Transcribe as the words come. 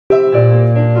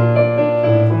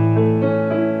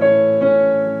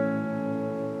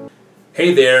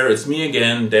Hey there, it's me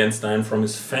again, Dan Stein from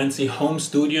his fancy home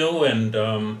studio, and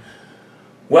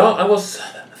well, I was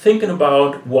thinking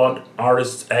about what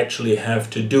artists actually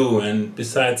have to do, and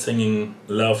besides singing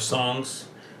love songs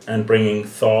and bringing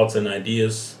thoughts and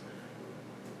ideas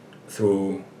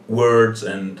through words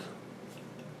and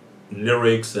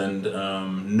lyrics and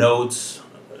notes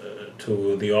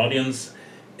to the audience,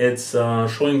 it's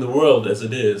showing the world as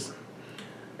it is.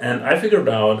 And I figured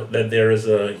out that there is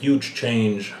a huge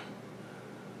change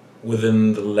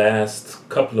within the last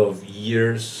couple of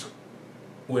years,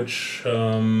 which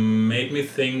made me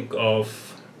think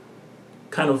of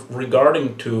kind of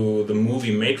regarding to the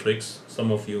movie Matrix.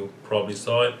 Some of you probably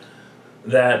saw it,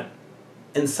 that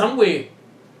in some way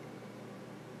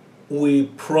we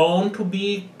prone to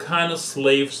be kind of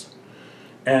slaves,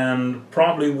 and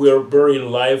probably we're very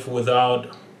alive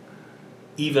without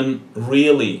even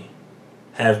really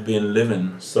have been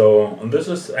living. So this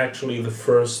is actually the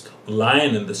first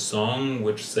line in the song,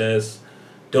 which says,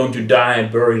 "Don't you die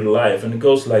buried alive," and it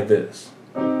goes like this: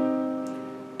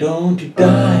 "Don't you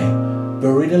die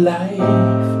buried alive,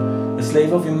 a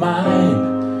slave of your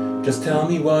mind. Just tell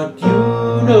me what you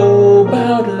know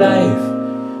about life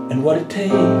and what it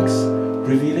takes,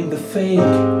 revealing the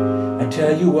fake. I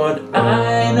tell you what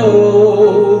I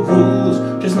know, rules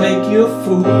just make you a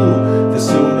fool. The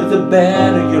sooner the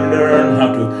better you learn how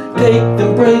to take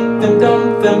them, break them,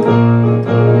 dump them,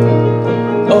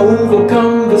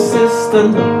 overcome the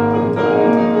system,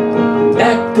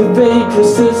 activate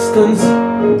resistance,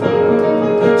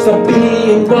 stop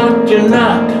being what you're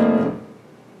not."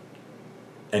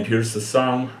 And here's the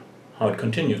song, how it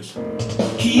continues.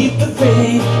 "Keep the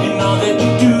faith in all that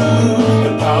you do,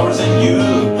 the power's in you.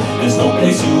 There's no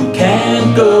place you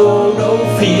can't go, no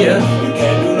fear, you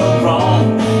can't do no wrong,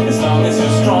 as long as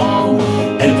you're strong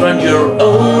and run your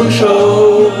own show.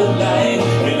 Life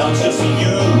belongs just to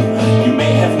you, you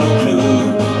may have no clue,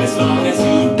 as long as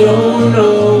you don't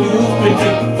know. You've been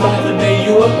tricked by the day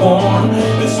you were born.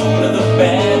 The sooner the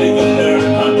better you learn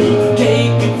how to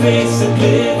take it, face it,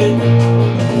 live it.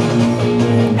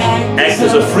 Act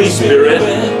as a free spirit,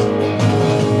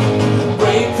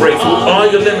 break through all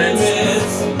your limits,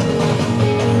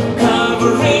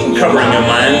 covering your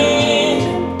mind."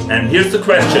 And here's the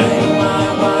question: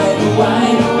 why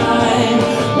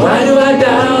do I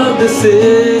doubt the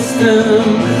system?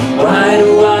 Why do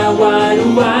I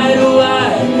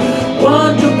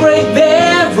want to break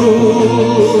their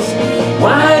rules?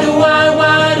 Why do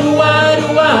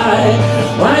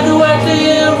I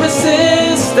feel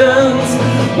resistance?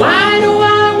 Why do I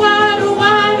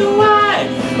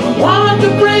want to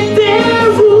break their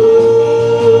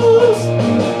rules?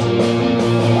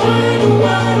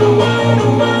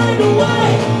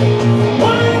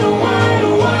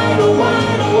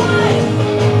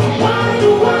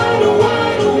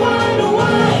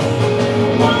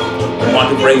 Want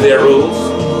to break their rules?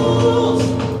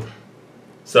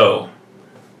 So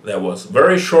that was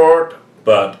very short,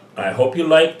 but I hope you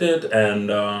liked it, and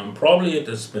probably it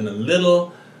has been a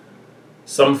little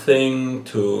something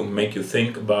to make you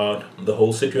think about the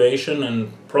whole situation,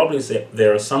 and probably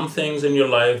there are some things in your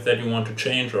life that you want to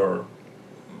change, or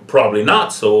probably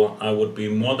not, so I would be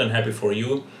more than happy for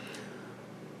you.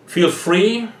 Feel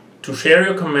free to share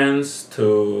your comments,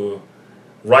 to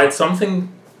write something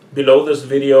below this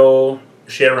video,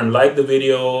 share and like the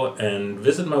video, and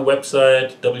visit my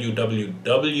website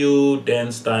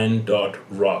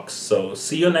www.danstein.rocks. So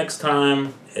see you next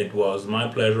time. It was my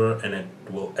pleasure, and it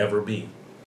will ever be.